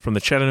From the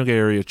Chattanooga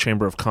Area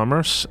Chamber of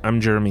Commerce,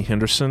 I'm Jeremy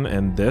Henderson,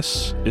 and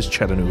this is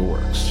Chattanooga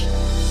Works.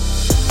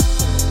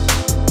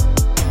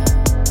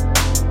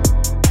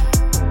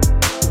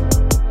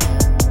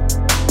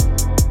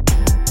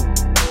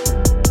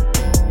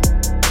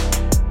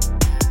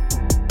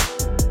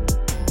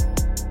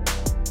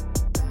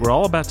 We're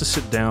all about to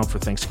sit down for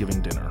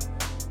Thanksgiving dinner.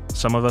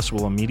 Some of us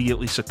will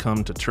immediately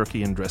succumb to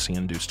turkey and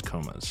dressing-induced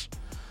comas.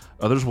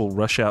 Others will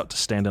rush out to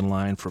stand in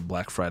line for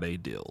Black Friday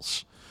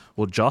deals.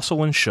 We'll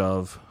jostle and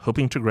shove,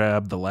 hoping to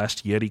grab the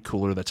last Yeti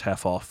cooler that's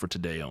half off for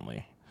today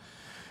only.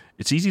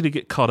 It's easy to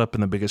get caught up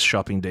in the biggest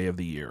shopping day of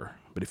the year,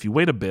 but if you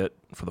wait a bit,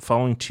 for the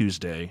following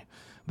Tuesday,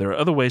 there are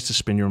other ways to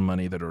spend your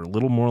money that are a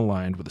little more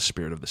aligned with the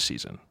spirit of the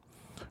season.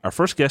 Our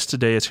first guest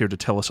today is here to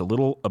tell us a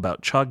little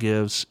about Cha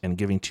Gives and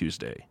Giving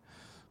Tuesday,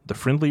 the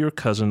friendlier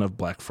cousin of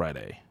Black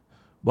Friday.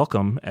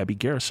 Welcome, Abby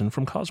Garrison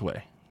from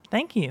Causeway.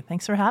 Thank you.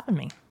 Thanks for having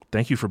me.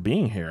 Thank you for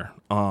being here,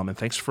 and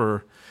thanks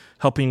for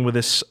helping with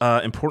this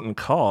important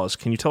cause.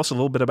 Can you tell us a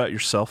little bit about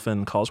yourself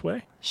and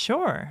Causeway?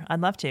 Sure,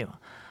 I'd love to.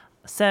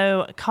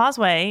 So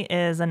Causeway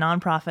is a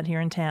nonprofit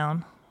here in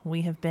town.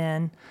 We have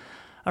been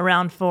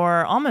around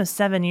for almost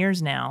 7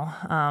 years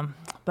now,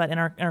 but in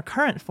our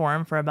current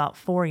form for about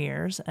 4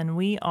 years, and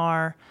we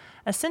are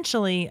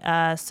essentially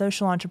a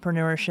social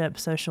entrepreneurship,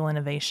 social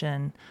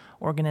innovation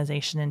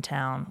organization in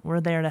town.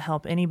 We're there to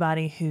help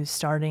anybody who's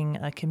starting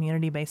a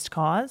community-based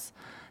cause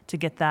to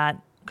get that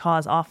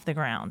cause off the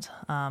ground.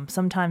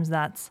 Sometimes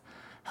that's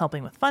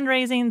helping with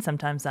fundraising.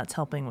 Sometimes that's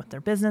helping with their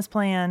business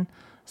plan.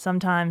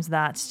 Sometimes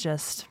that's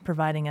just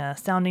providing a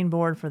sounding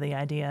board for the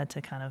idea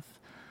to kind of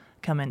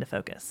come into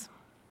focus.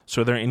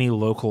 So are there any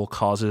local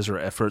causes or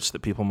efforts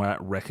that people might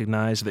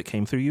recognize that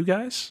came through you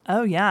guys?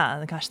 Oh,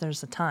 yeah. Gosh,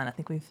 there's a ton. I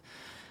think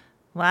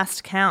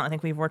last count, I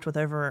think we've worked with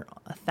over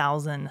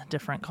 1,000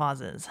 different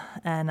causes.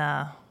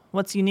 And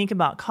what's unique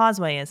about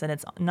Causeway is that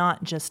it's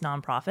not just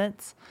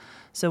nonprofits.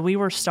 So we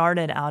were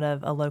started out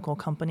of a local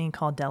company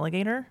called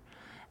Delegator,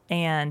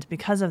 and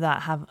because of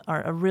that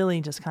are a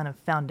really just kind of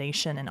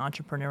foundation in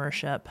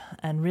entrepreneurship,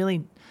 and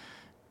really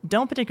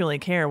don't particularly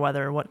care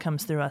whether what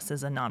comes through us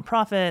is a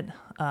nonprofit,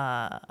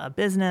 a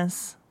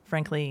business,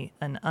 frankly,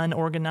 an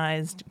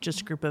unorganized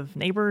just group of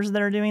neighbors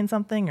that are doing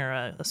something,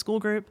 or a school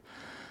group.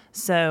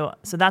 So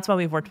that's why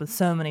we've worked with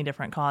so many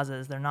different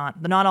causes. They're not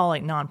all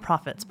like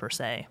nonprofits per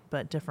se,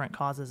 but different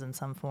causes in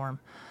some form.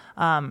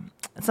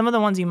 Some of the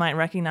ones you might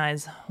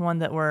recognize, one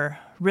that we're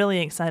really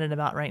excited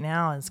about right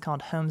now is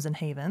called Homes and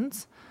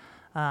Havens.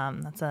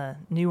 That's a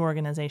new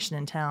organization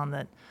in town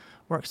that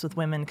works with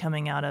women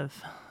coming out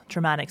of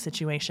traumatic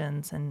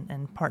situations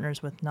and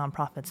partners with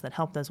nonprofits that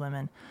help those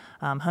women.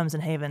 Homes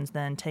and Havens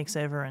then takes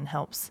over and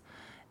helps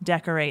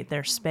decorate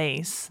their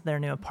space, their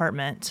new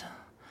apartment,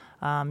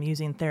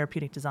 using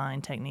therapeutic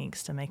design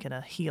techniques to make it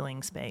a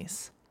healing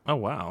space. Oh,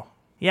 wow.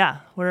 Yeah,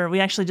 we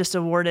actually just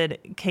awarded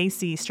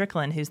Casey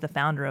Strickland, who's the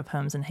founder of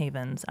Homes and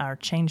Havens, our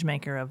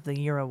Changemaker of the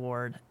Year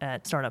award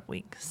at Startup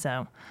Week.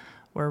 So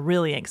we're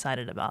really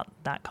excited about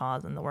that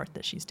cause and the work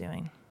that she's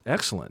doing.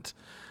 Excellent.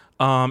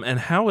 And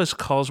how is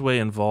Causeway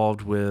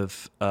involved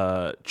with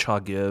Cha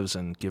Gives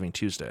and Giving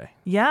Tuesday?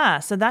 Yeah,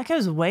 so that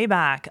goes way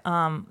back.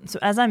 So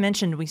as I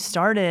mentioned, we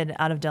started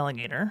out of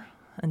Delegator,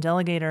 and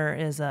Delegator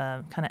is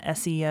a kind of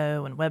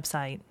SEO and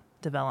website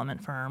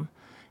development firm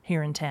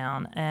here in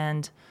town.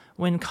 And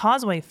when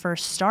Causeway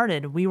first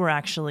started, we were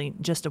actually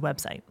just a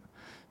website.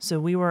 So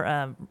we were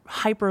a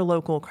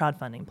hyper-local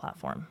crowdfunding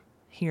platform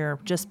here,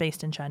 just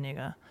based in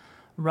Chattanooga,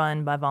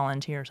 run by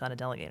volunteers out of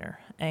Delegator.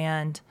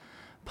 And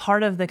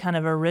part of the kind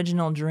of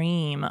original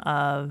dream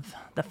of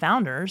the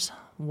founders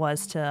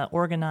was to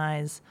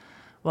organize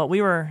what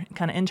we were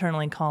kind of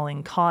internally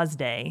calling Cause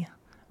Day,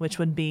 which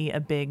would be a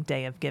big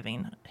day of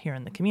giving here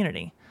in the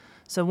community.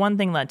 So one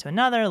thing led to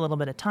another, a little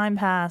bit of time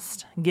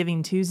passed.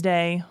 Giving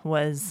Tuesday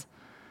was,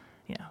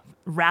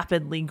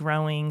 rapidly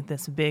growing,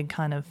 this big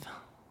kind of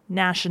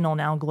national,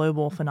 now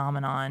global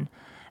phenomenon.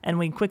 And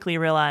we quickly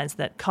realized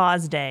that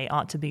Cause Day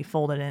ought to be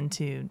folded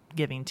into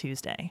Giving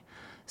Tuesday.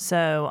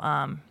 So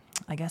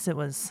I guess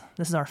this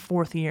is our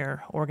 4th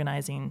year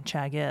organizing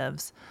Cha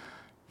Gives.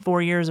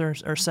 4 years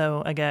or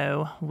so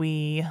ago,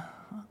 we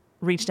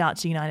reached out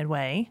to United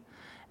Way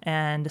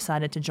and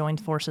decided to join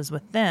forces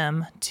with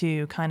them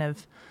to kind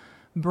of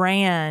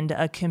brand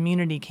a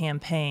community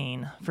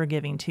campaign for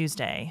Giving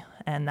Tuesday.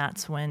 And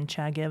that's when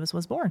Cha Gives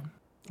was born.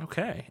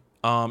 Okay.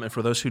 And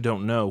for those who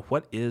don't know,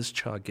 what is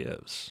Cha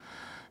Gives?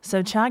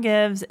 So Cha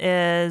Gives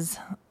is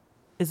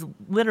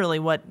literally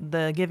what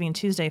the Giving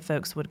Tuesday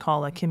folks would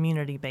call a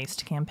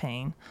community-based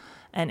campaign.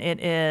 And it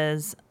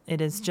is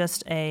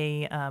just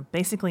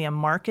basically a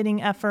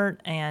marketing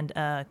effort and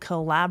a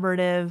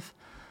collaborative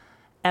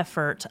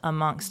effort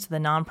amongst the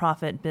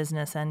nonprofit,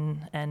 business,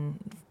 and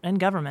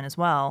government as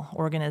well,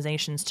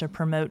 organizations to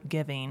promote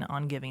giving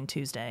on Giving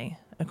Tuesday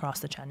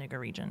across the Chattanooga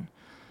region.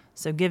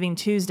 So Giving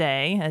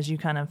Tuesday, as you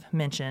kind of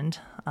mentioned,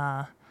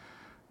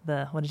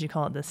 what did you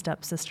call it? The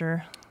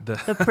stepsister?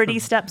 The pretty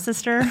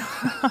stepsister?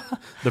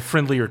 The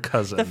friendlier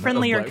cousin. The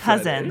friendlier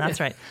cousin, Friday. That's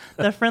right.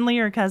 The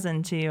friendlier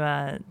cousin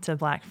to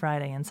Black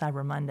Friday and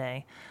Cyber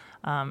Monday.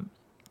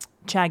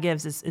 Chad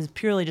Gives is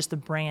purely just the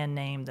brand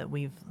name that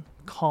we've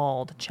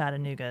called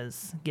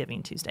Chattanooga's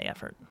Giving Tuesday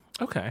effort.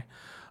 Okay.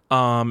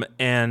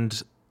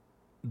 And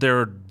there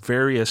are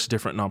various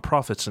different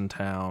nonprofits in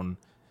town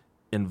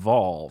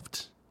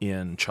involved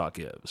in Cha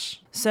Gives.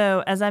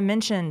 So as I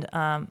mentioned,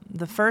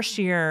 the first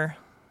year,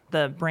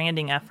 the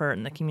branding effort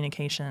and the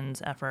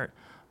communications effort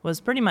was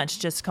pretty much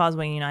just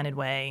Causeway United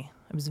Way.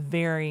 It was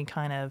very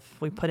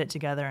we put it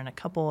together in a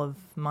couple of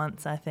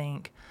months, I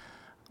think.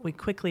 We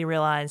quickly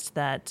realized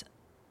that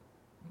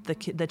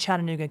the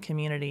Chattanooga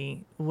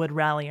community would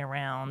rally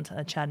around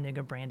a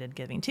Chattanooga branded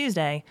Giving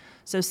Tuesday.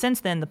 So since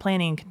then, the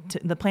planning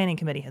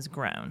committee has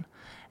grown,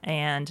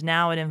 and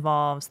now it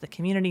involves the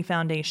Community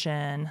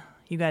Foundation,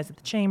 you guys at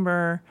the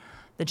Chamber,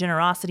 the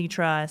Generosity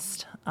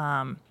Trust.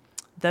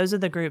 Those are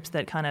the groups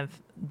that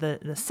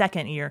the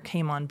second year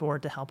came on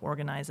board to help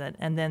organize it.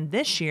 And then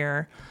this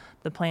year,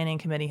 the planning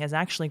committee has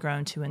actually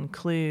grown to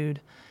include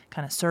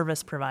kind of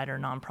service provider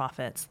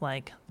nonprofits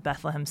like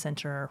Bethlehem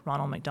Center,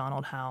 Ronald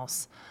McDonald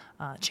House,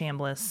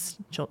 Chambliss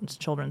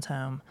Children's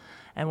Home.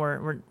 And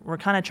we're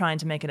kind of trying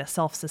to make it a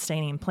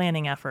self-sustaining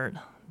planning effort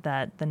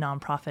that the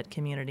nonprofit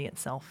community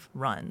itself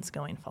runs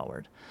going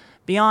forward.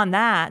 Beyond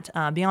that,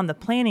 beyond the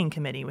planning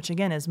committee, which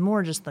again is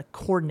more just the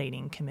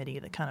coordinating committee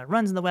that kind of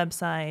runs the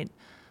website,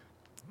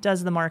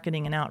 does the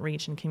marketing and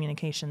outreach and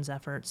communications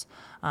efforts.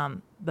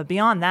 But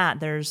beyond that,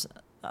 there's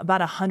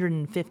about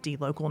 150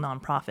 local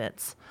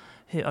nonprofits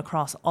who,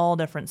 across all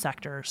different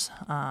sectors,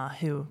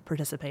 who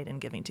participate in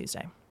Giving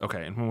Tuesday.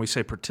 Okay, and when we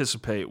say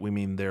participate, we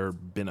mean they're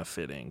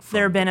benefiting.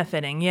 They're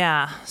benefiting,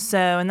 yeah. So,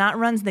 and that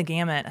runs the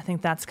gamut. I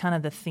think that's kind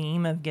of the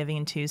theme of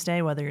Giving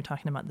Tuesday, whether you're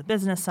talking about the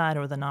business side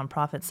or the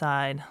nonprofit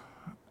side.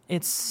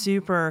 It's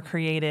super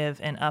creative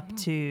and up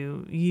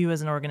to you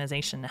as an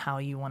organization how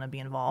you want to be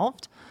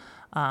involved.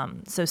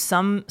 So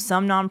some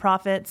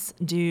nonprofits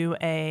do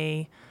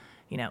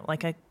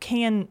like a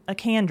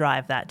can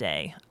drive that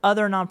day.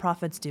 Other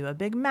nonprofits do a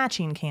big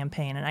matching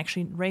campaign and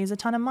actually raise a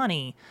ton of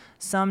money.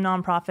 Some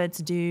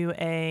nonprofits do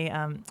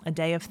a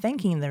day of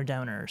thanking their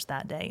donors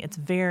that day. It's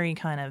very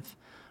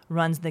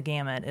runs the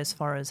gamut as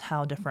far as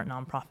how different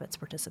nonprofits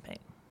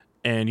participate.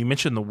 And you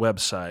mentioned the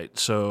website.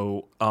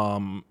 So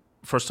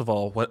first of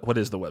all, what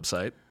is the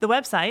website? The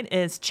website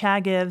is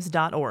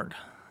chagives.org,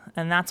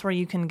 and that's where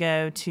you can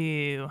go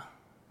to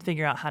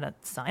figure out how to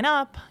sign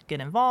up, get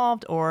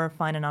involved, or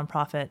find a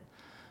nonprofit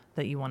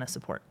that you want to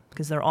support,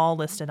 because they're all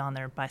listed on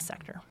there by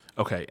sector.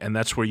 Okay, and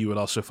that's where you would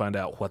also find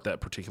out what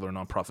that particular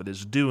nonprofit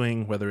is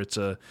doing, whether it's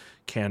a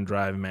can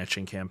drive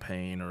matching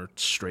campaign or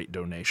straight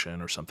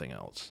donation or something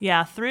else.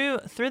 Yeah, through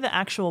the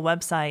actual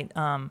website,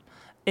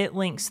 it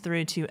links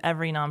through to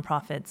every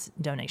nonprofit's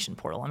donation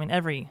portal. I mean,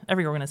 every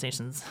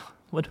organization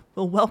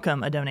will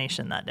welcome a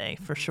donation that day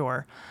for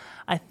sure.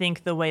 I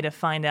think the way to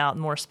find out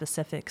more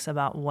specifics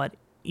about what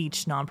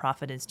each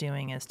nonprofit is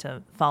doing is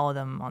to follow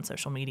them on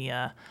social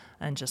media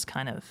and just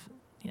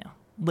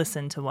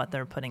listen to what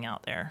they're putting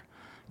out there.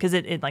 Because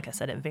it, like I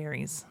said, it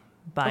varies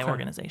by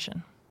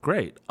organization.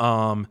 Great.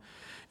 And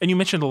you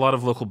mentioned a lot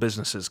of local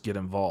businesses get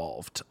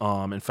involved.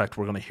 In fact,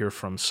 we're going to hear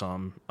from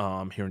some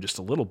here in just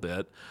a little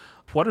bit.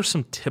 What are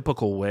some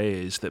typical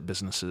ways that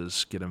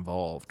businesses get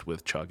involved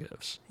with Cha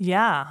Gives?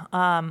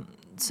 Yeah.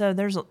 So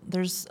there's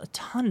a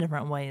ton of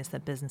different ways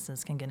that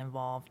businesses can get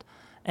involved.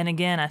 And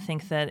again, I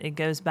think that it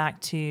goes back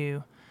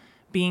to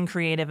being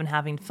creative and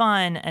having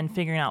fun and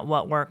figuring out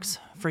what works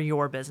for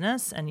your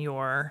business and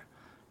your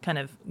kind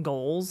of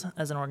goals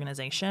as an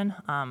organization.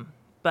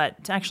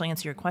 But to actually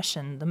answer your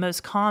question, the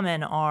most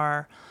common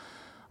are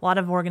a lot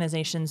of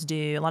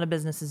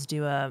businesses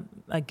do a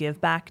give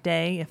back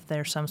day if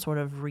there's some sort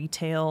of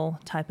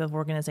retail type of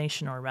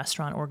organization or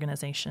restaurant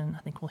organization.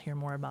 I think we'll hear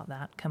more about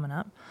that coming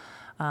up.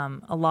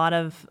 A lot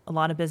of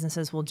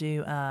businesses will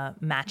do a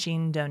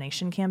matching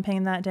donation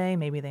campaign that day.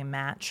 Maybe they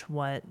match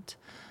what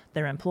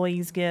their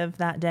employees give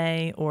that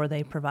day, or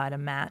they provide a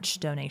match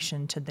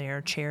donation to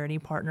their charity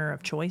partner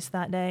of choice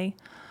that day.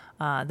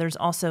 There's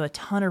also a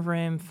ton of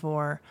room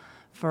for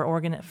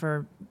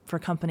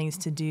companies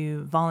to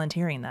do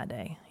volunteering that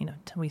day.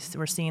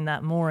 We're seeing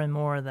that more and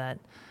more that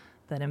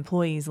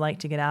employees like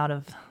to get out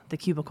of the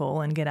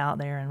cubicle and get out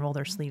there and roll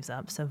their sleeves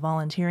up. So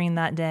volunteering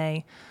that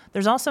day.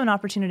 There's also an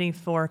opportunity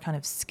for kind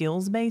of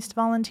skills-based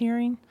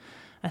volunteering.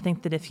 I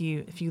think that if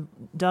you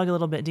dug a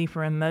little bit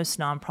deeper in most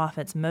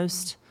nonprofits,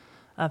 most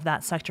of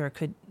that sector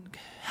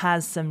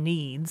has some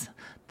needs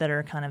that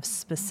are kind of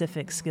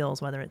specific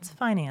skills, whether it's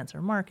finance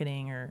or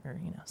marketing or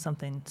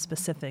something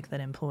specific that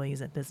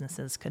employees at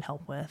businesses could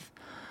help with.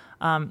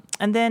 And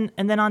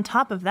then on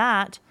top of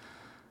that,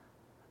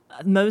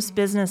 most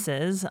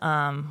businesses,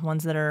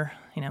 ones that are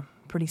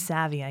pretty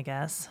savvy, I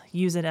guess,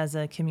 use it as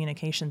a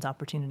communications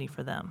opportunity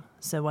for them.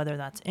 So whether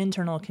that's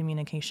internal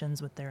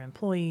communications with their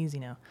employees,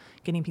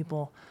 getting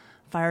people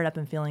fired up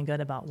and feeling good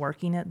about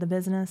working at the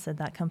business, at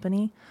that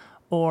company,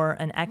 or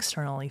an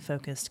externally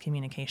focused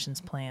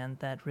communications plan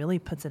that really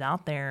puts it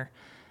out there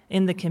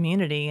in the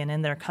community and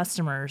in their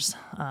customers'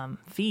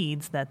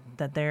 feeds that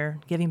they're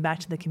giving back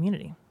to the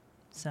community.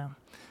 So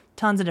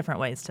tons of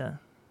different ways to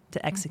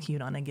to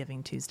execute on a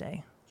Giving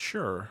Tuesday.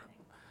 Sure.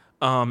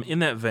 In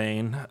that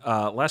vein,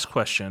 last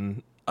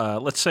question.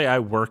 Let's say I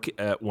work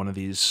at one of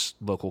these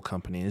local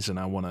companies and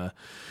I want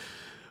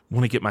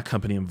to get my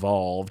company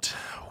involved.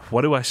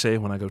 What do I say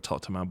when I go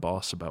talk to my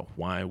boss about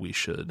why we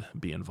should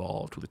be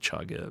involved with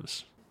CHA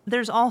Gives?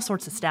 There's all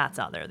sorts of stats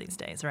out there these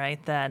days,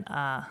 right?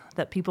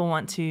 That people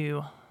want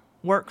to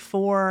work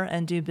for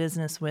and do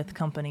business with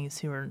companies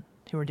who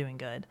are doing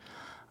good.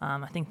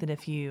 I think that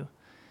if you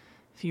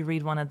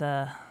read one of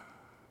the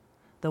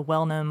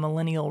well-known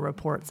millennial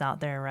reports out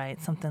there,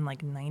 right, something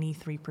like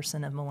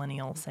 93% of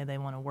millennials say they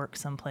want to work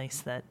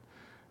someplace that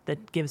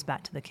gives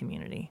back to the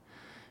community.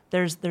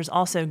 There's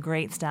also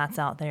great stats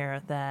out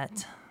there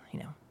that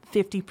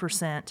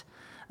 50%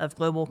 of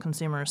global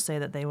consumers say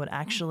that they would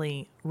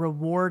actually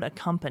reward a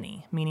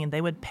company, meaning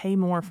they would pay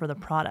more for the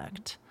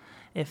product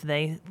if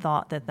they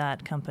thought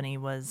that company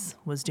was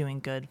doing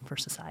good for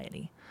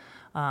society.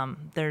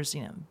 There's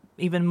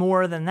even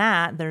more than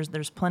that.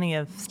 There's plenty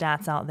of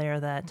stats out there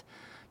that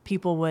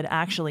people would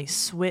actually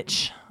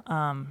switch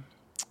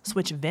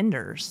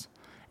vendors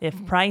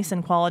if price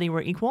and quality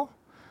were equal.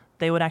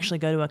 They would actually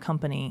go to a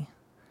company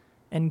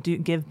and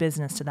give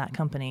business to that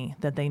company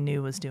that they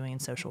knew was doing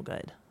social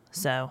good.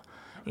 So,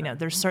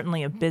 there's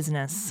certainly a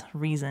business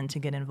reason to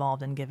get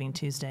involved in Giving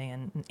Tuesday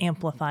and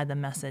amplify the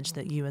message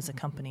that you as a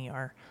company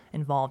are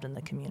involved in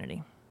the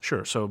community.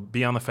 Sure. So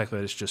beyond the fact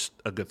that it's just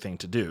a good thing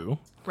to do,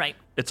 right,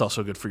 it's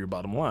also good for your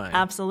bottom line.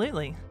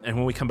 Absolutely. And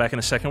when we come back in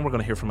a second, we're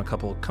going to hear from a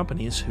couple of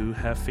companies who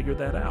have figured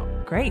that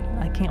out. Great.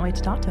 I can't wait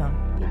to talk to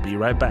them. We'll be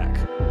right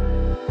back.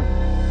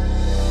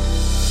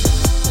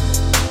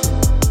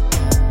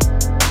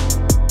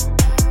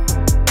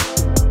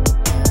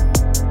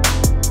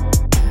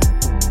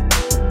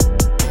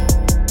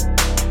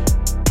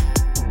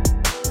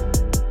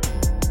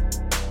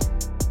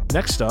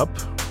 Next up,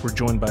 we're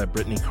joined by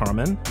Brittany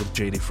Carmen with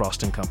J.D.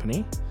 Frost &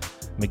 Company,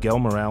 Miguel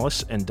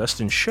Morales and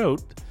Dustin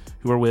Schote,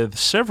 who are with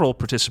several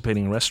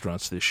participating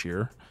restaurants this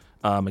year.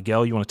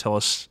 Miguel, you want to tell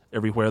us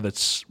everywhere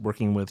that's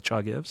working with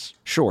CHA Gives?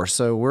 Sure.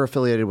 So we're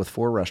affiliated with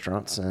 4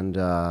 restaurants,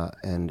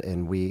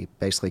 and we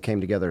basically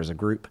came together as a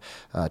group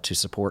to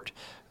support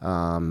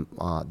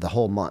the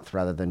whole month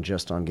rather than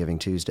just on Giving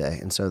Tuesday.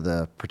 And so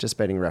the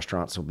participating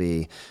restaurants will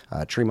be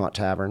Tremont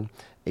Tavern,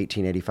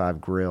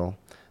 1885 Grill,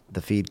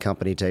 The Feed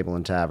Company Table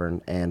and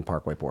Tavern, and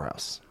Parkway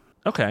Poorhouse.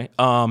 Okay.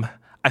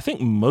 I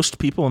think most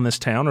people in this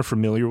town are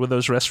familiar with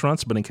those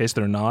restaurants, but in case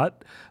they're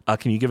not,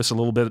 can you give us a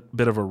little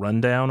bit of a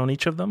rundown on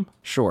each of them?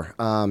 Sure.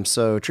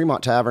 So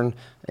Tremont Tavern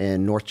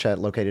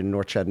located in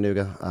North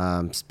Chattanooga,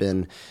 has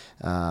been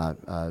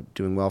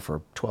doing well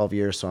for 12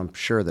 years, so I'm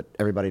sure that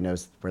everybody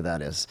knows where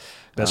that is.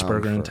 Best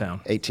burger in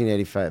town.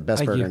 1885,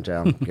 best burger in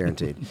town,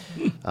 guaranteed.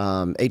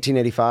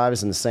 1885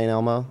 is in the St.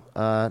 Elmo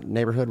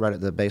neighborhood, right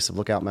at the base of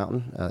Lookout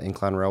Mountain,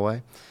 Incline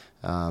Railway.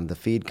 The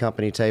Feed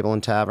Company Table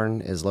and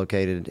Tavern is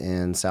located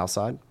in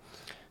Southside.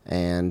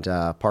 And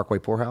Parkway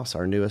Poorhouse,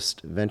 our newest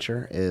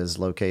venture, is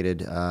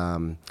located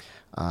on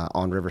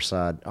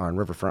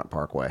Riverfront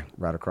Parkway,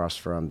 right across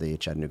from the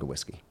Chattanooga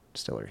Whiskey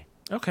Distillery.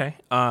 Okay.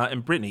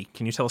 And Brittany,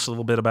 can you tell us a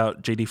little bit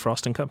about J.D.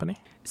 Frost & Company?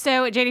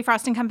 So at J.D.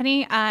 Frost &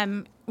 Company,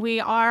 we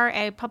are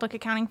a public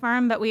accounting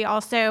firm, but we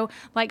also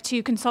like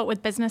to consult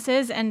with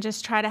businesses and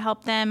just try to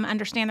help them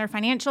understand their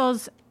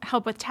financials,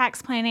 help with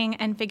tax planning,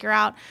 and figure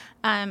out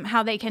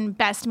how they can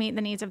best meet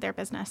the needs of their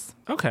business.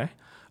 Okay.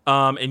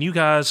 And you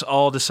guys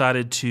all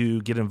decided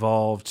to get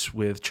involved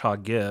with CHA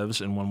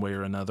Gives in one way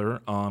or another.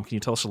 Can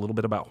you tell us a little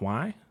bit about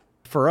why?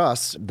 For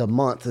us, the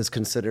month is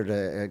considered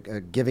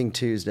a Giving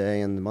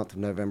Tuesday, and the month of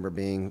November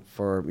being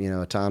for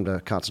a time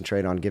to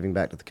concentrate on giving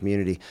back to the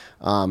community.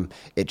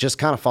 It just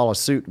kind of follows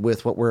suit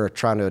with what we're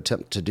trying to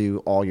attempt to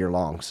do all year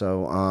long.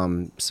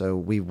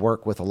 So we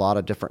work with a lot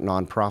of different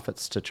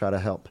nonprofits to try to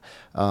help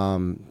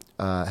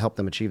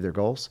them achieve their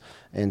goals.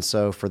 And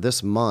so for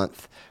this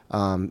month,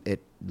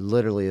 it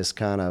literally is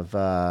kind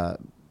of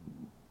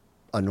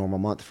a normal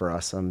month for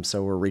us.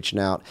 So we're reaching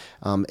out.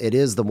 It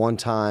is the one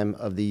time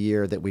of the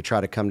year that we try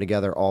to come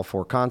together, all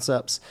 4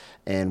 concepts,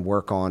 and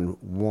work on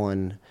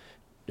one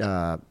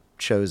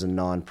chosen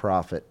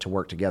nonprofit to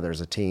work together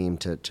as a team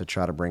to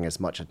try to bring as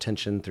much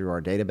attention through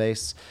our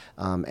database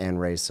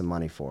and raise some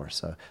money for.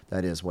 So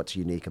that is what's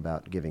unique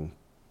about Giving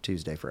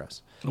Tuesday for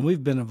us.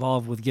 We've been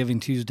involved with Giving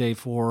Tuesday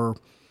for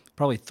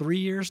probably 3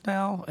 years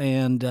now,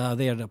 and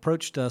they had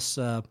approached us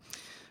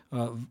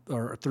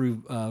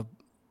through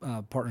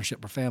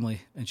Partnership for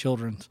Family and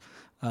Children's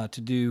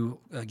to do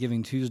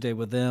Giving Tuesday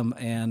with them,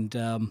 and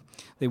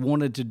they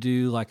wanted to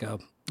do like a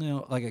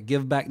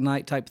give back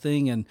night type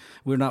thing, and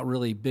we're not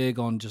really big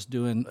on just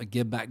doing a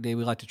give back day.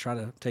 We like to try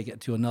to take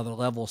it to another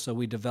level, so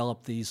we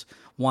developed these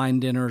wine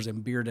dinners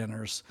and beer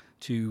dinners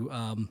to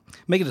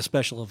make it a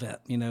special event.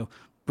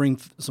 Bring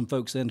some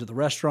folks into the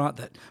restaurant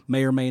that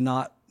may or may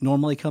not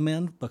normally come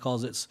in,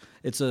 because it's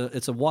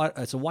a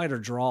wider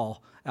draw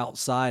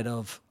outside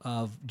of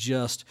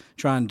just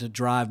trying to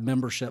drive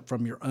membership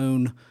from your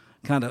own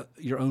kind of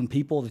your own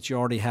people that you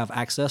already have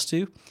access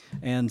to.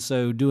 And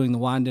so doing the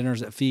wine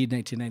dinners at Feed in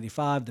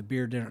 1885, the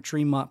beer dinner at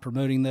Tremont,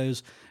 promoting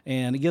those,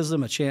 and it gives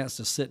them a chance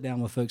to sit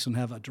down with folks and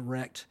have a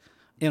direct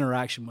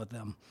interaction with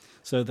them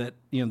so that,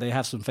 they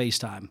have some face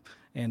time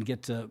and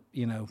get to,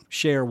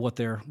 share what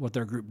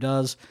their group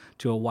does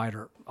to a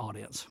wider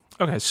audience.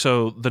 Okay,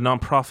 so the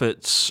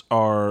nonprofits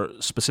are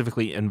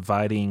specifically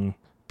inviting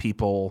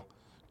people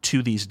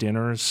to these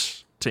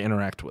dinners to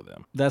interact with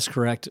them. That's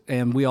correct.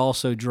 And we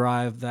also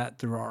drive that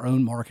through our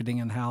own marketing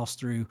in-house,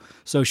 through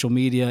social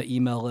media,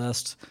 email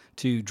lists,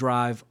 to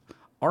drive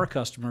our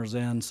customers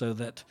in so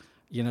that,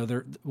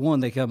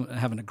 they come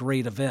having a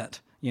great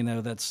event,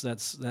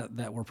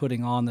 that we're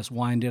putting on, this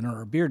wine dinner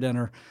or beer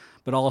dinner,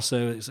 but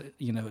also,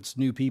 it's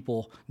new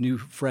people, new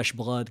fresh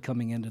blood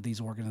coming into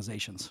these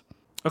organizations.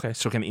 Okay,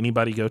 so can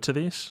anybody go to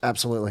these?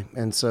 Absolutely.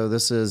 And so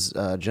this is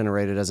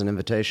generated as an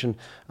invitation,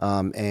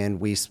 and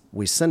we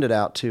send it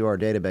out to our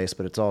database,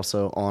 but it's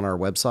also on our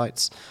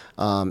websites.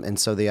 And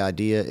so the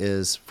idea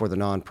is for the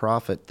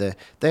nonprofit that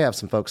they have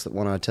some folks that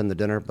want to attend the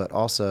dinner, but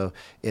also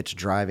it's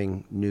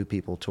driving new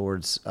people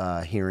towards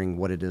hearing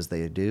what it is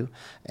they do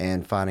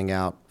and finding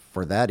out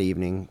for that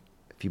evening,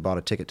 if you bought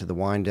a ticket to the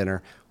wine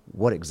dinner,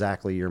 what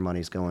exactly your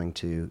money's going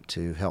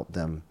to help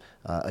them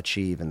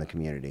achieve in the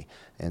community.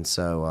 And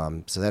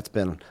so that's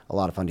been a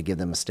lot of fun to give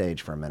them a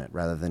stage for a minute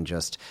rather than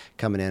just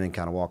coming in and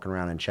kind of walking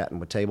around and chatting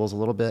with tables a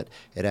little bit.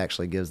 It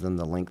actually gives them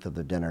the length of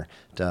the dinner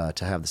to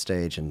have the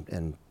stage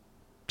and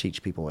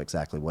teach people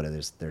exactly what it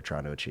is they're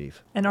trying to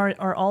achieve. And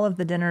are all of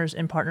the dinners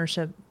in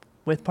partnership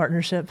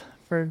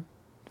for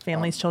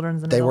families, children,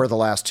 and adults? They were the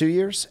last 2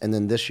 years, and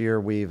then this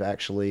year we've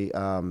actually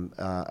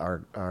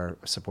are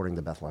supporting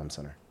the Bethlehem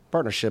Center.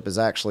 Partnership is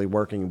actually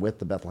working with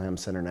the Bethlehem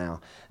Center now.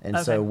 And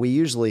so we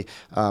usually,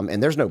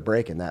 and there's no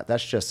break in that.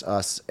 That's just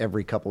us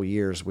every couple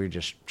years. We're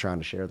just trying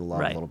to share the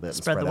love a little bit and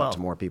spread it out to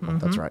more people.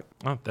 That's right.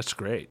 Oh, that's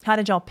great. How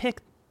did y'all pick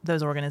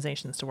those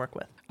organizations to work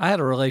with? I had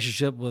a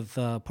relationship with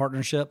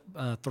Partnership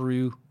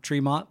through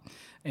Tremont,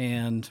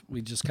 and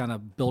we just kind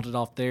of built it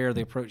off there.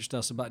 They approached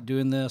us about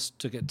doing this,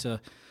 took it to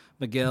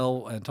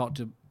Miguel and talked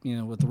to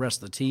with the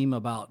rest of the team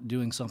about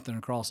doing something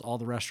across all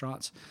the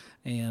restaurants,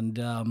 and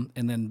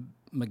then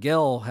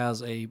Miguel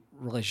has a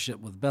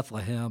relationship with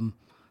Bethlehem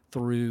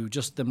through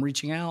just them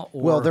reaching out?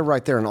 Or? Well, they're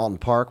right there in Alton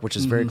Park, which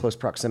is very close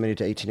proximity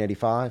to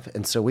 1885.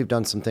 And so we've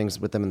done some things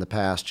with them in the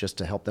past just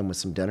to help them with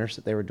some dinners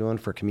that they were doing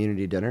for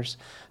community dinners.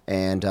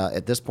 And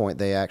at this point,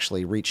 they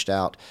actually reached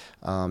out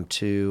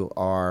to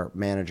our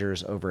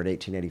managers over at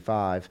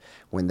 1885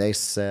 when they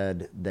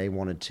said they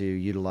wanted to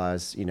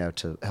utilize,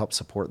 to help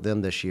support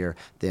them this year.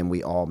 Then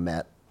we all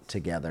met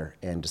together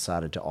and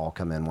decided to all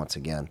come in once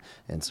again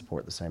and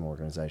support the same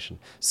organization.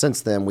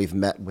 Since then, we've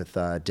met with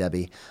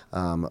Debbie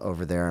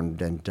over there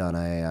and done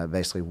a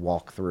basically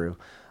walkthrough,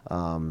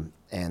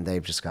 and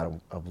they've just got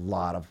a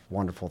lot of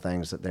wonderful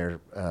things that they're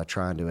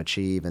trying to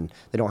achieve, and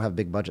they don't have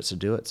big budgets to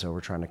do it, so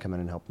we're trying to come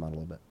in and help them out a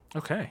little bit.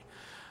 Okay.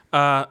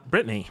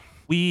 Brittany,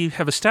 we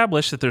have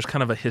established that there's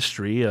kind of a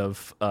history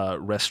of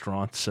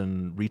restaurants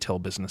and retail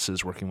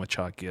businesses working with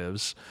Chalk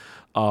Gives.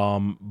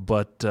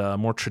 But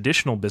more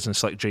traditional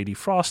business like J.D.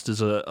 Frost is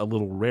a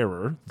little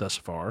rarer thus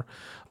far.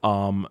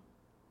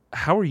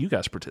 How are you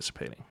guys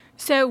participating?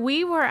 So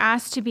we were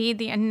asked to be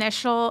the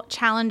initial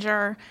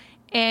challenger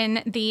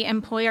in the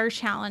Employer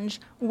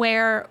Challenge,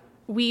 where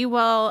we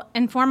will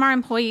inform our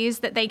employees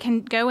that they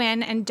can go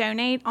in and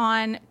donate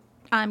on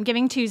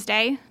Giving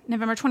Tuesday,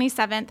 November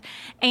 27th,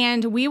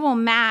 and we will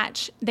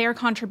match their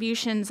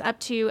contributions up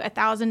to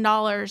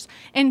 $1,000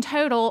 in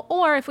total,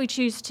 or if we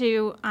choose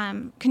to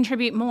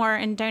contribute more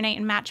and donate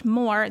and match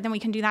more, then we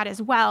can do that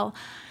as well.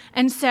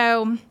 And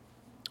so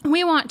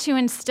we want to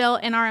instill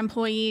in our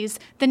employees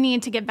the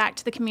need to give back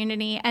to the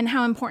community and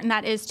how important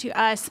that is to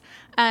us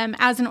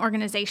as an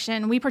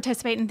organization. We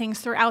participate in things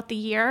throughout the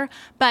year,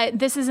 but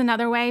this is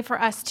another way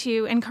for us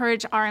to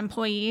encourage our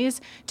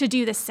employees to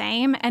do the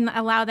same and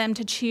allow them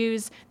to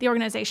choose the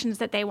organizations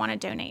that they want to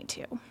donate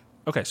to.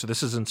 Okay, so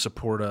this is in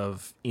support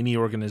of any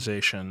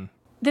organization.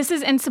 This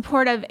is in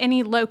support of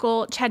any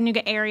local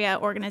Chattanooga area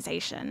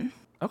organization.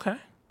 Okay,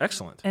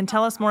 excellent. And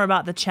tell us more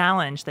about the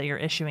challenge that you're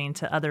issuing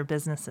to other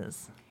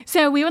businesses.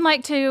 So we would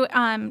like to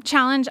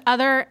challenge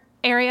other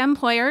area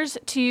employers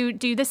to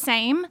do the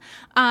same.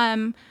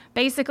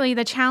 Basically,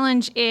 the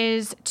challenge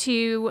is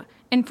to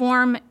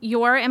inform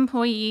your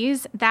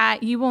employees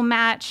that you will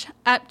match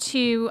up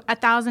to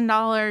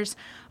 $1,000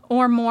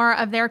 or more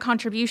of their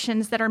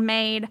contributions that are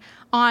made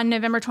on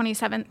November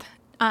 27th,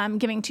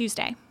 Giving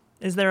Tuesday.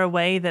 Is there a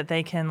way that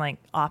they can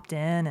opt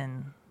in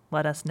and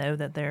let us know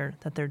that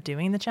they're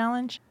doing the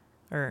challenge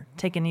or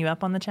taking you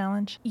up on the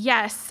challenge?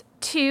 Yes.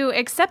 To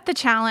accept the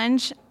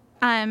challenge,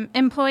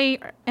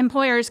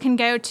 employers can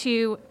go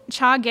to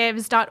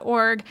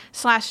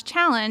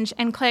chawgives.org/challenge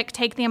and click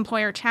Take the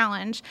Employer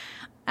Challenge.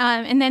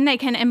 And then they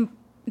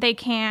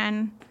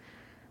can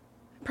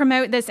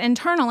promote this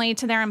internally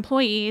to their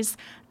employees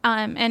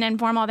and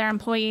inform all their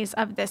employees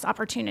of this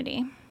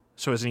opportunity.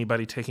 So has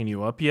anybody taken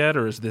you up yet,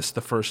 or is this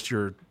the first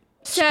you're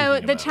So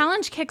the about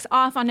challenge kicks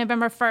off on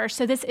November 1st.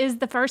 So this is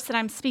the first that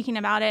I'm speaking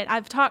about it.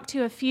 I've talked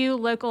to a few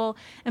local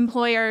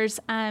employers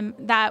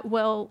that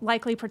will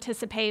likely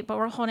participate, but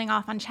we're holding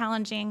off on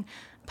challenging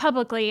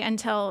publicly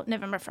until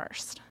November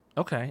 1st.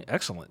 Okay,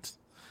 excellent.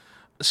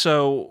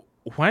 So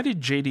why did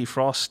J.D.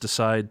 Frost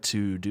decide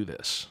to do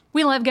this?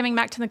 We love giving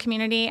back to the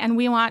community, and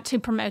we want to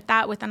promote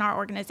that within our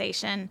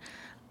organization.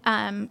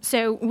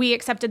 So we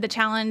accepted the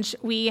challenge.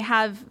 We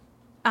have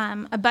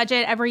a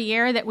budget every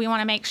year that we want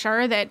to make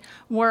sure that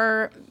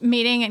we're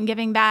meeting and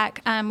giving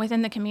back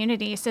within the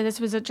community. So this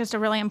was just a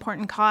really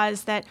important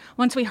cause that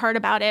once we heard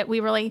about it, we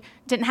really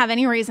didn't have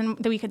any reason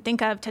that we could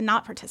think of to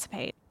not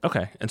participate.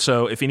 Okay, and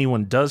so if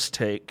anyone does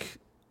take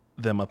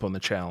them up on the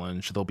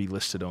challenge, they'll be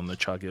listed on the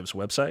Cha Gives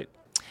website?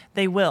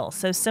 They will.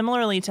 So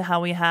similarly to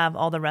how we have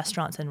all the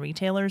restaurants and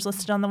retailers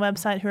listed on the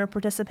website who are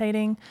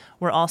participating,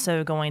 we're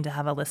also going to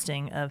have a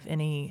listing of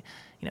any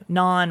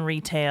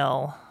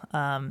non-retail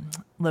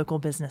local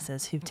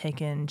businesses who've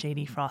taken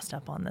J.D. Frost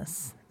up on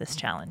this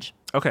challenge.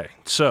 Okay,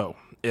 so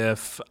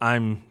if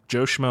I'm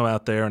Joe Schmo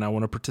out there and I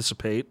want to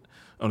participate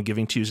on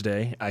Giving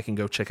Tuesday, I can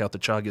go check out the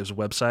Cha Gives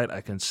website. I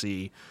can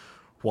see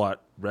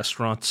what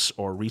restaurants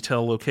or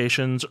retail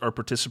locations are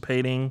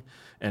participating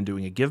and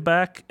doing a give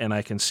back, and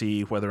I can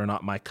see whether or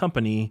not my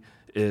company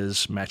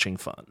is matching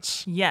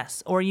funds.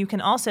 Yes, or you can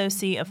also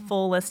see a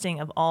full listing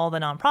of all the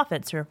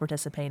nonprofits who are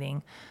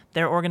participating.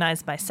 They're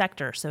organized by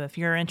sector. So if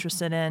you're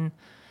interested in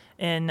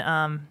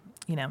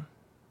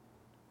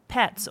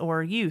pets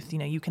or youth,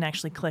 you can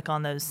actually click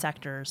on those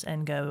sectors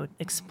and go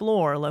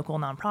explore local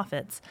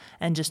nonprofits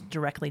and just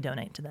directly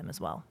donate to them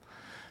as well.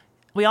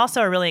 We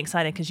also are really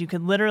excited because you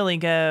could literally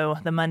go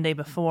the Monday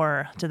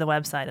before to the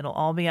website. It'll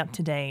all be up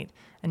to date,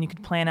 and you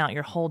could plan out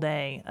your whole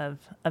day of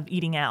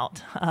eating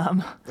out.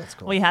 That's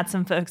cool. We had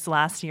some folks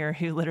last year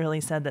who literally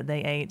said that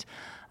they ate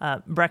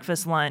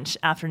breakfast, lunch,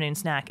 afternoon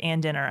snack,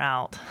 and dinner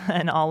out,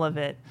 and all of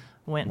it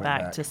went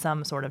back to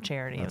some sort of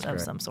charity of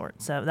some sort.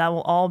 So that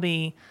will all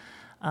be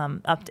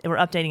we're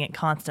updating it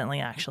constantly,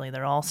 actually.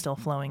 They're all still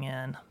flowing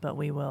in, but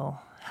we will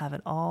have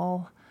it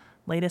all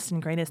latest and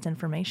greatest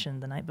information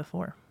the night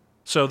before.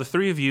 So the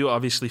three of you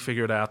obviously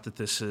figured out that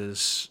this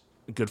is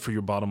good for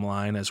your bottom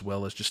line as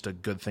well as just a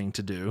good thing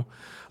to do.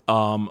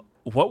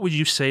 What would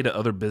you say to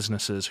other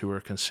businesses who are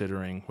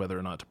considering whether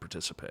or not to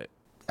participate?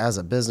 As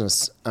a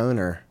business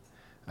owner,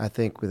 I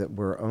think that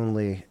we're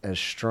only as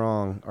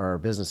strong, or our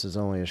business is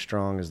only as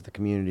strong as the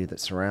community that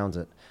surrounds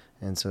it.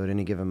 And so at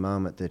any given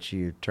moment that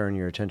you turn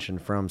your attention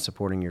from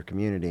supporting your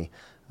community,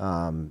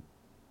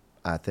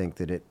 I think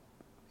that it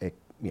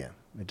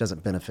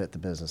doesn't benefit the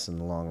business in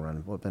the long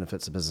run. What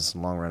benefits the business in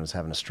the long run is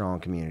having a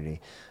strong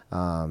community,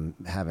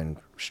 having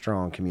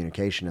strong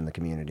communication in the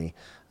community.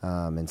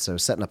 And so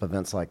setting up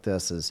events like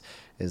this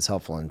is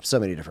helpful in so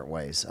many different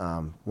ways.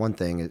 One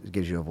thing, it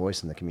gives you a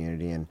voice in the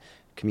community, and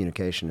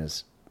communication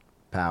is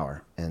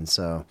power. And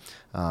so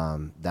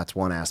that's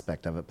one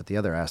aspect of it. But the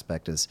other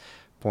aspect is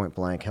point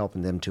blank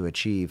helping them to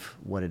achieve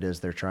what it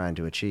is they're trying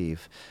to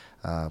achieve,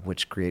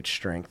 which creates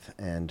strength.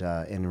 And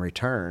in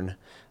return,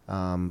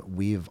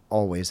 we've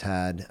always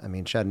had,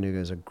 Chattanooga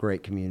is a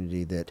great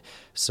community that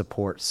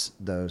supports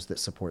those that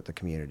support the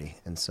community.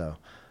 And so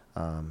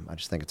I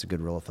just think it's a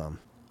good rule of thumb.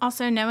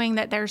 Also, knowing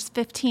that there's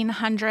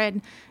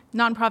 1,500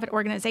 nonprofit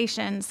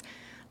organizations,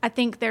 I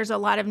think there's a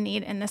lot of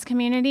need in this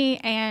community,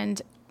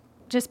 and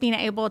just being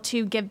able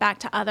to give back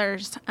to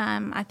others.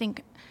 I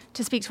think,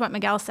 to speak to what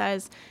Miguel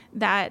says,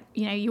 that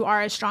you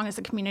are as strong as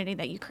the community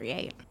that you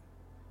create.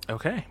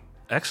 Okay,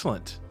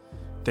 excellent.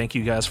 Thank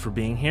you guys for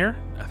being here.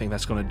 I think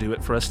that's going to do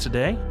it for us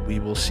today. We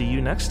will see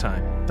you next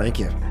time. Thank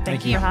you.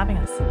 Thank you for having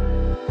us.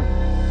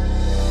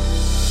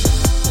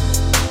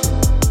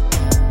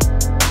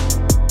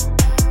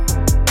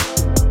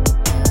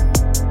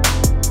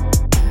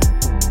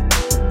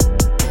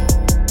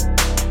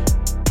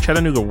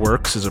 Chattanooga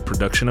Works is a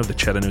production of the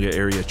Chattanooga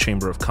Area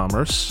Chamber of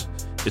Commerce.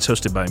 It's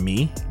hosted by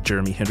me,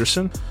 Jeremy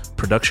Henderson.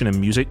 Production and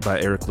music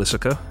by Eric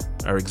Lissica.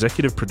 Our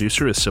executive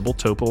producer is Sybil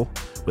Topol,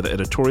 with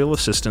editorial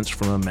assistance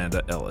from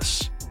Amanda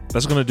Ellis.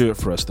 That's going to do it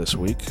for us this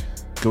week.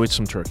 Go eat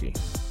some turkey.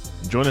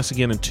 Join us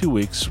again in 2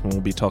 weeks when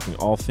we'll be talking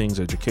all things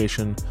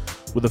education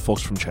with the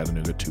folks from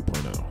Chattanooga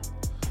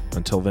 2.0.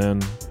 Until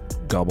then,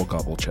 gobble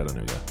gobble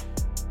Chattanooga.